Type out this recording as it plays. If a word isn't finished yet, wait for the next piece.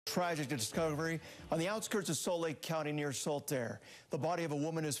Tragic discovery on the outskirts of Salt Lake County near Saltair. The body of a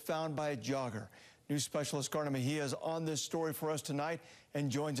woman is found by a jogger. News specialist Garna Mejia is on this story for us tonight and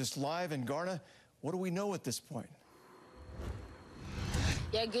joins us live. And Garna, what do we know at this point?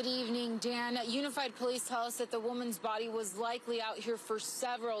 Yeah, good evening, Dan. Unified Police tell us that the woman's body was likely out here for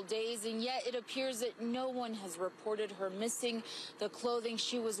several days, and yet it appears that no one has reported her missing. The clothing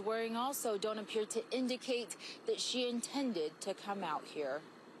she was wearing also don't appear to indicate that she intended to come out here.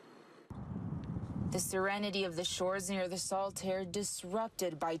 The serenity of the shores near the Saltair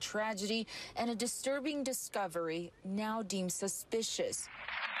disrupted by tragedy and a disturbing discovery now deemed suspicious.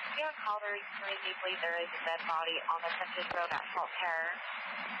 We have called her recently. We believe there is a dead body on the Princess Road at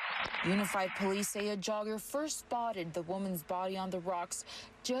Saltair. Unified Police say a jogger first spotted the woman's body on the rocks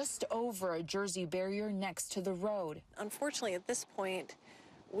just over a Jersey barrier next to the road. Unfortunately, at this point,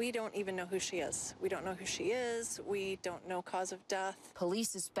 we don't even know who she is. We don't know who she is. We don't know cause of death. Police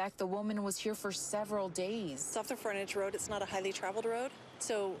suspect the woman was here for several days. It's off the frontage road. It's not a highly traveled road.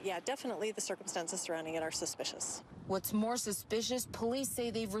 So, yeah, definitely the circumstances surrounding it are suspicious. What's more suspicious, police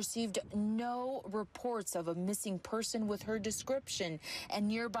say they've received no reports of a missing person with her description, and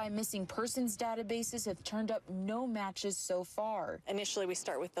nearby missing persons databases have turned up no matches so far. Initially, we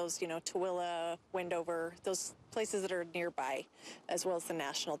start with those, Tooele, Wendover, those places that are nearby, as well as the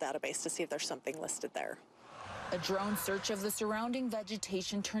national database to see if there's something listed there. A drone search of the surrounding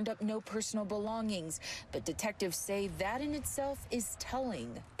vegetation turned up no personal belongings, but detectives say that in itself is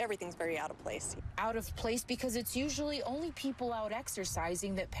telling. Everything's very out of place. Out of place because it's usually only people out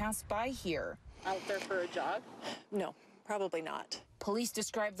exercising that pass by here. Out there for a jog? No, probably not. Police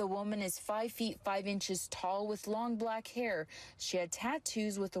describe the woman as 5 feet 5 inches tall with long black hair. She had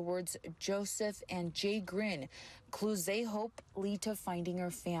tattoos with the words Joseph and Jay Grin, clues they hope lead to finding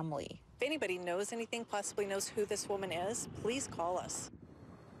her family. If anybody knows anything, possibly knows who this woman is, please call us.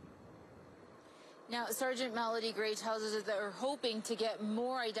 Now, Sergeant Melody Gray tells us that they're hoping to get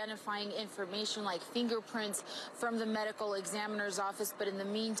more identifying information like fingerprints from the medical examiner's office. But in the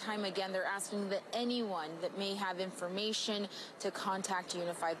meantime, again, they're asking that anyone that may have information to contact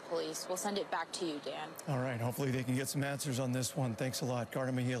Unified Police. We'll send it back to you, Dan. All right. Hopefully they can get some answers on this one. Thanks a lot.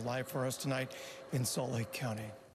 Garna Mejia live for us tonight in Salt Lake County.